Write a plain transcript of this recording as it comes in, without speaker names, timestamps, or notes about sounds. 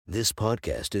This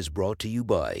podcast is brought to you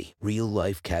by Real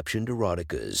Life Captioned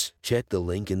Eroticas. Check the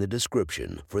link in the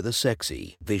description for the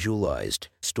sexy, visualized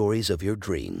stories of your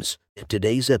dreams.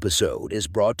 Today's episode is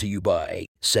brought to you by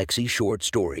Sexy Short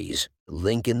Stories.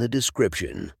 Link in the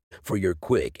description for your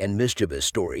quick and mischievous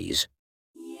stories.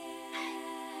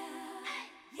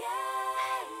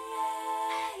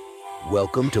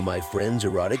 Welcome to my friend's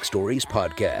Erotic Stories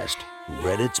podcast,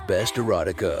 Reddit's Best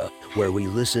Erotica, where we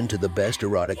listen to the best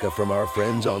erotica from our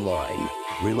friends online.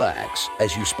 Relax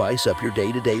as you spice up your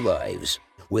day-to-day lives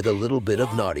with a little bit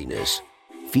of naughtiness.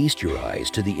 Feast your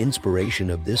eyes to the inspiration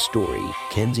of this story,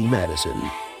 Kenzie Madison.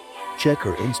 Check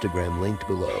her Instagram linked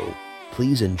below.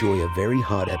 Please enjoy a very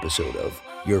hot episode of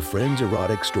Your Friend's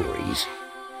Erotic Stories.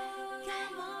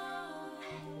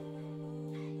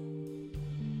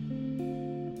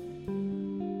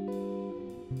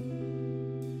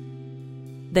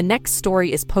 The next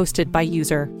story is posted by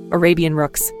user Arabian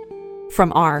Rooks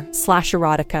from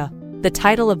r/erotica. The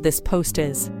title of this post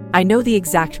is, I know the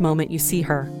exact moment you see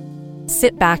her.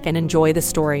 Sit back and enjoy the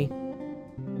story.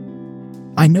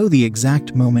 I know the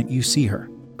exact moment you see her.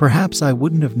 Perhaps I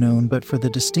wouldn't have known but for the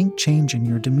distinct change in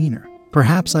your demeanor.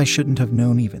 Perhaps I shouldn't have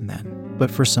known even then,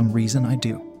 but for some reason I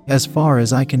do. As far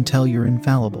as I can tell, you're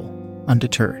infallible,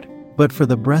 undeterred. But for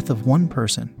the breath of one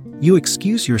person, you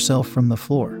excuse yourself from the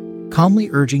floor, calmly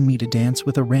urging me to dance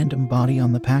with a random body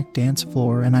on the packed dance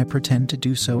floor, and I pretend to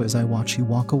do so as I watch you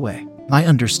walk away. I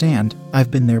understand, I've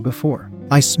been there before.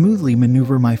 I smoothly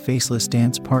maneuver my faceless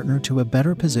dance partner to a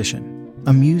better position,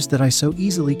 amused that I so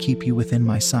easily keep you within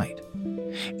my sight.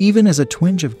 Even as a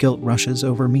twinge of guilt rushes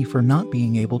over me for not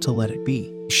being able to let it be.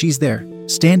 She's there,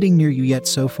 standing near you, yet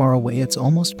so far away it's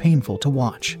almost painful to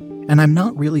watch. And I'm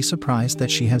not really surprised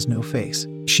that she has no face.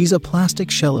 She's a plastic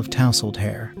shell of tousled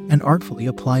hair and artfully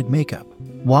applied makeup,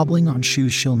 wobbling on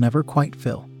shoes she'll never quite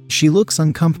fill. She looks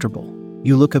uncomfortable.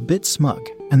 You look a bit smug,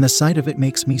 and the sight of it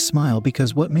makes me smile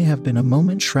because what may have been a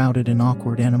moment shrouded in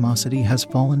awkward animosity has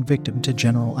fallen victim to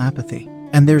general apathy.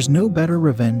 And there's no better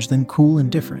revenge than cool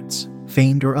indifference,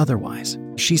 feigned or otherwise.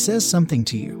 She says something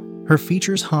to you, her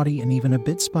features haughty and even a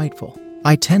bit spiteful.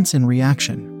 I tense in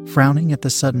reaction, frowning at the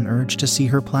sudden urge to see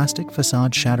her plastic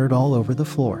facade shattered all over the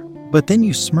floor. But then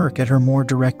you smirk at her more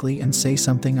directly and say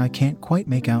something I can't quite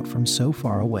make out from so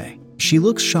far away. She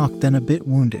looks shocked, then a bit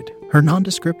wounded, her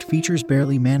nondescript features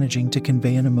barely managing to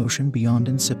convey an emotion beyond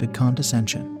insipid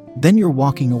condescension. Then you're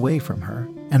walking away from her,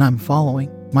 and I'm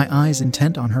following, my eyes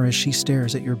intent on her as she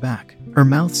stares at your back, her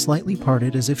mouth slightly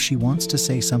parted as if she wants to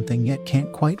say something yet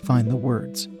can't quite find the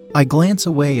words. I glance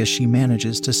away as she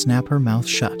manages to snap her mouth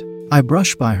shut. I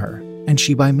brush by her, and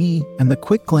she by me, and the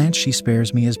quick glance she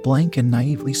spares me is blank and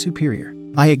naively superior.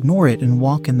 I ignore it and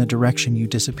walk in the direction you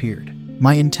disappeared,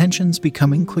 my intentions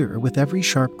becoming clearer with every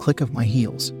sharp click of my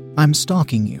heels. I'm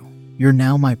stalking you. You're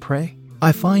now my prey.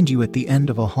 I find you at the end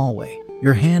of a hallway,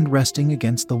 your hand resting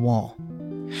against the wall,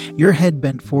 your head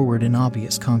bent forward in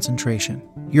obvious concentration.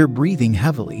 You're breathing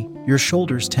heavily, your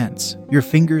shoulders tense, your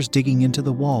fingers digging into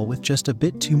the wall with just a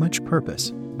bit too much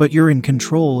purpose. But you're in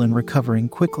control and recovering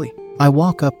quickly. I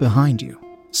walk up behind you,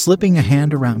 slipping a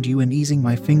hand around you and easing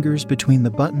my fingers between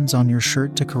the buttons on your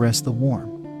shirt to caress the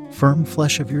warm, firm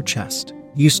flesh of your chest.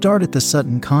 You start at the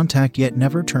sudden contact yet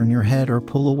never turn your head or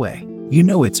pull away. You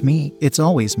know it's me, it's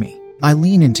always me. I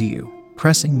lean into you,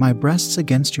 pressing my breasts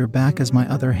against your back as my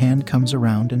other hand comes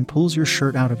around and pulls your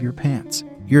shirt out of your pants.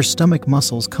 Your stomach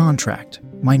muscles contract,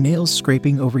 my nails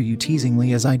scraping over you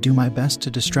teasingly as I do my best to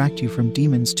distract you from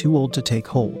demons too old to take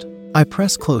hold. I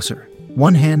press closer,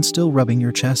 one hand still rubbing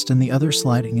your chest and the other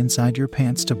sliding inside your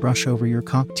pants to brush over your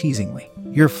cock teasingly.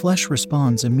 Your flesh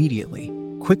responds immediately,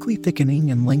 quickly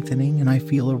thickening and lengthening, and I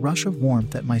feel a rush of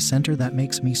warmth at my center that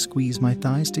makes me squeeze my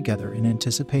thighs together in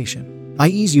anticipation. I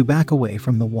ease you back away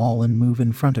from the wall and move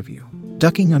in front of you,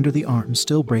 ducking under the arms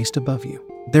still braced above you.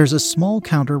 There's a small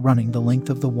counter running the length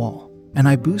of the wall, and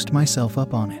I boost myself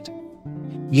up on it,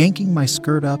 yanking my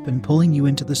skirt up and pulling you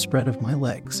into the spread of my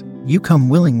legs. You come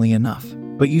willingly enough,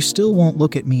 but you still won't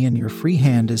look at me and your free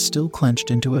hand is still clenched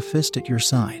into a fist at your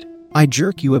side. I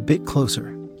jerk you a bit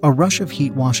closer, a rush of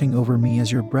heat washing over me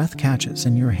as your breath catches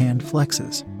and your hand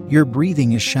flexes. Your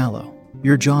breathing is shallow,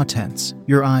 your jaw tense,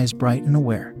 your eyes bright and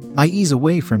aware. I ease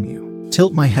away from you,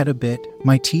 tilt my head a bit,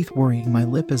 my teeth worrying my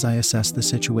lip as I assess the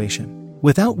situation.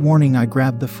 Without warning, I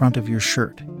grab the front of your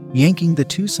shirt, yanking the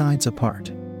two sides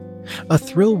apart, a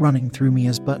thrill running through me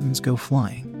as buttons go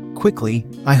flying. Quickly,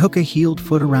 I hook a heeled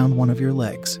foot around one of your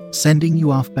legs, sending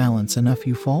you off balance enough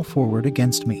you fall forward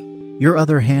against me, your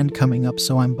other hand coming up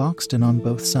so I'm boxed in on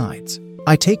both sides.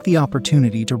 I take the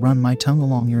opportunity to run my tongue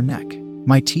along your neck,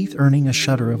 my teeth earning a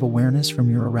shudder of awareness from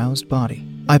your aroused body.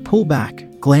 I pull back,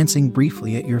 glancing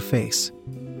briefly at your face.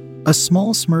 A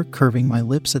small smirk curving my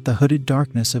lips at the hooded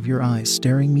darkness of your eyes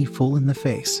staring me full in the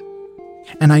face.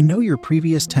 And I know your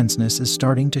previous tenseness is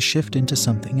starting to shift into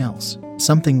something else,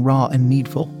 something raw and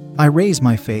needful. I raise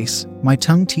my face, my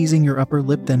tongue teasing your upper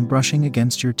lip then brushing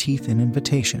against your teeth in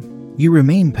invitation. You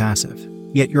remain passive,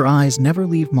 yet your eyes never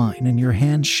leave mine and your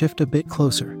hands shift a bit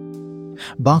closer,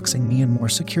 boxing me in more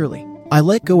securely. I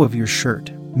let go of your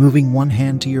shirt, moving one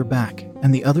hand to your back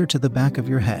and the other to the back of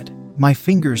your head. My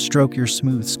fingers stroke your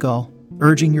smooth skull,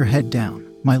 urging your head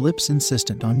down, my lips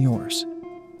insistent on yours.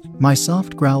 My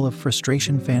soft growl of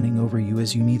frustration fanning over you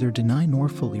as you neither deny nor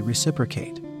fully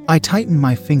reciprocate. I tighten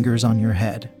my fingers on your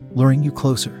head, luring you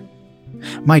closer.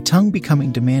 My tongue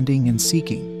becoming demanding and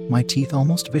seeking, my teeth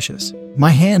almost vicious. My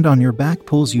hand on your back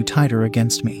pulls you tighter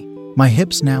against me. My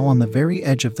hips now on the very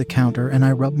edge of the counter and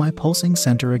I rub my pulsing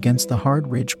center against the hard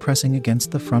ridge pressing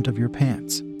against the front of your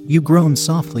pants. You groan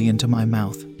softly into my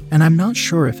mouth, and I'm not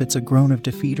sure if it's a groan of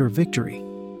defeat or victory.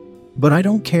 But I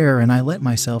don't care and I let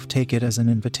myself take it as an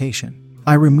invitation.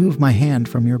 I remove my hand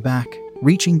from your back,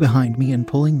 reaching behind me and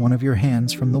pulling one of your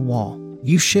hands from the wall.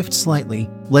 You shift slightly,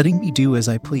 letting me do as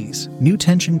I please, new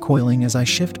tension coiling as I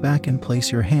shift back and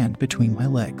place your hand between my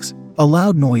legs. A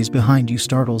loud noise behind you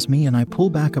startles me and I pull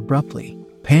back abruptly,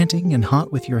 panting and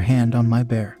hot with your hand on my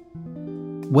bare,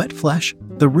 wet flesh.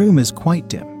 The room is quite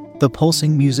dim, the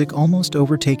pulsing music almost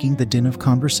overtaking the din of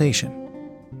conversation.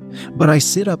 But I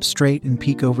sit up straight and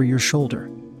peek over your shoulder,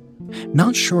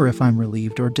 not sure if I'm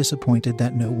relieved or disappointed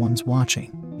that no one's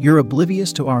watching. You're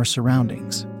oblivious to our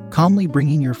surroundings, calmly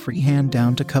bringing your free hand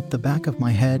down to cup the back of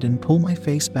my head and pull my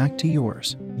face back to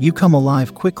yours. You come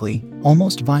alive quickly,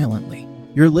 almost violently,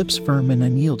 your lips firm and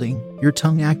unyielding, your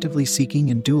tongue actively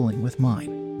seeking and dueling with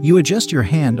mine. You adjust your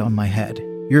hand on my head,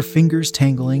 your fingers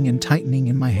tangling and tightening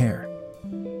in my hair,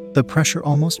 the pressure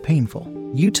almost painful.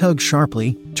 You tug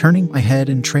sharply, turning my head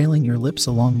and trailing your lips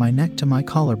along my neck to my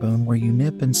collarbone where you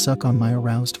nip and suck on my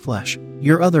aroused flesh.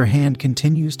 Your other hand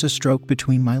continues to stroke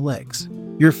between my legs,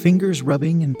 your fingers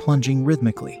rubbing and plunging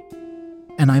rhythmically.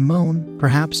 And I moan,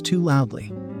 perhaps too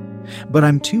loudly, but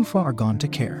I'm too far gone to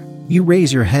care. You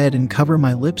raise your head and cover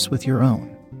my lips with your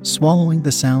own, swallowing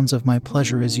the sounds of my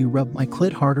pleasure as you rub my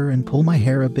clit harder and pull my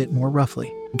hair a bit more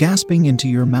roughly. Gasping into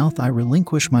your mouth, I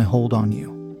relinquish my hold on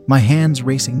you, my hands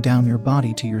racing down your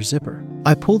body to your zipper.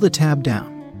 I pull the tab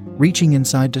down, reaching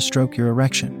inside to stroke your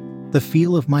erection, the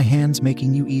feel of my hands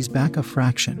making you ease back a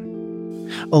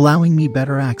fraction, allowing me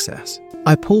better access.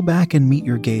 I pull back and meet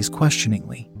your gaze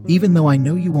questioningly, even though I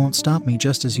know you won't stop me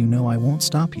just as you know I won't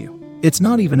stop you. It's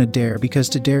not even a dare because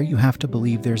to dare you have to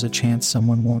believe there's a chance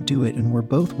someone won't do it and we're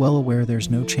both well aware there's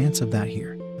no chance of that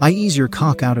here. I ease your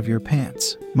cock out of your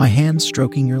pants, my hands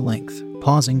stroking your length,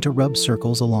 pausing to rub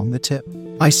circles along the tip.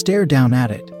 I stare down at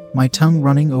it, my tongue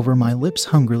running over my lips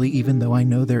hungrily even though I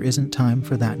know there isn't time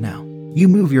for that now. You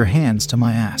move your hands to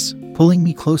my ass, pulling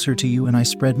me closer to you and I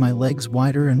spread my legs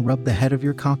wider and rub the head of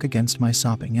your cock against my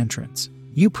sopping entrance.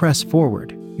 You press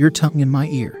forward, your tongue in my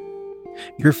ear,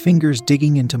 your fingers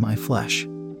digging into my flesh,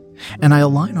 and I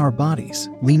align our bodies,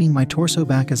 leaning my torso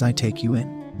back as I take you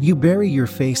in. You bury your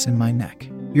face in my neck,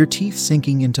 your teeth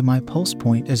sinking into my pulse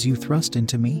point as you thrust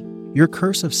into me, your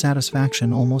curse of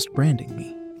satisfaction almost branding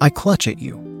me. I clutch at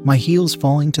you, my heels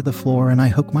falling to the floor and I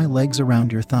hook my legs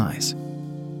around your thighs,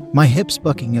 my hips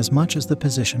bucking as much as the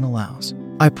position allows.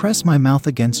 I press my mouth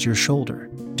against your shoulder,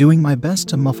 doing my best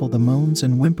to muffle the moans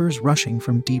and whimpers rushing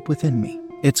from deep within me.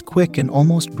 It's quick and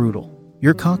almost brutal,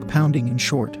 your cock pounding in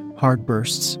short, hard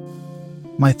bursts,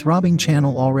 my throbbing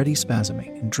channel already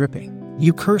spasming and dripping.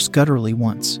 You curse gutturally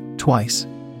once, twice,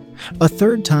 a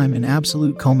third time in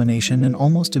absolute culmination, and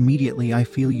almost immediately I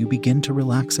feel you begin to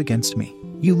relax against me.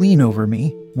 You lean over me,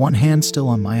 one hand still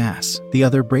on my ass, the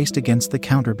other braced against the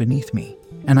counter beneath me,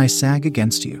 and I sag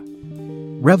against you,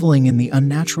 reveling in the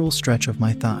unnatural stretch of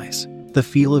my thighs, the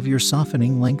feel of your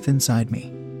softening length inside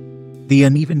me, the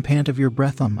uneven pant of your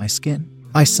breath on my skin.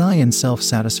 I sigh in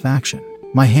self-satisfaction,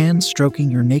 my hands stroking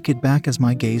your naked back as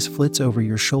my gaze flits over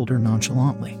your shoulder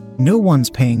nonchalantly. No one's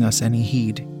paying us any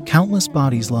heed, countless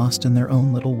bodies lost in their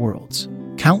own little worlds,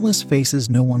 countless faces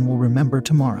no one will remember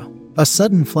tomorrow. A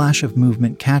sudden flash of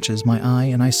movement catches my eye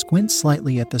and I squint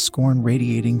slightly at the scorn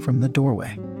radiating from the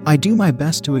doorway. I do my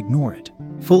best to ignore it,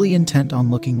 fully intent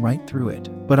on looking right through it,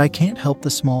 but I can't help the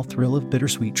small thrill of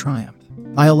bittersweet triumph.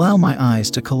 I allow my eyes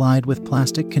to collide with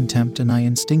plastic contempt and I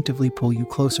instinctively pull you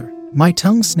closer. My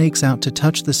tongue snakes out to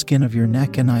touch the skin of your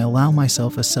neck and I allow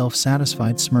myself a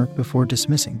self-satisfied smirk before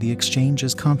dismissing the exchange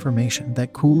as confirmation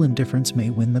that cool indifference may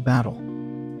win the battle,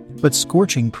 but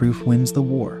scorching proof wins the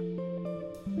war.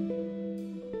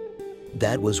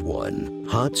 That was one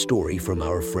hot story from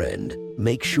our friend.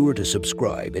 Make sure to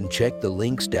subscribe and check the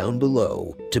links down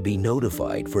below to be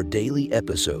notified for daily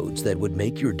episodes that would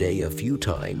make your day a few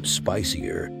times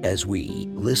spicier as we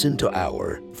listen to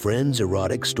our friends'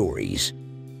 erotic stories.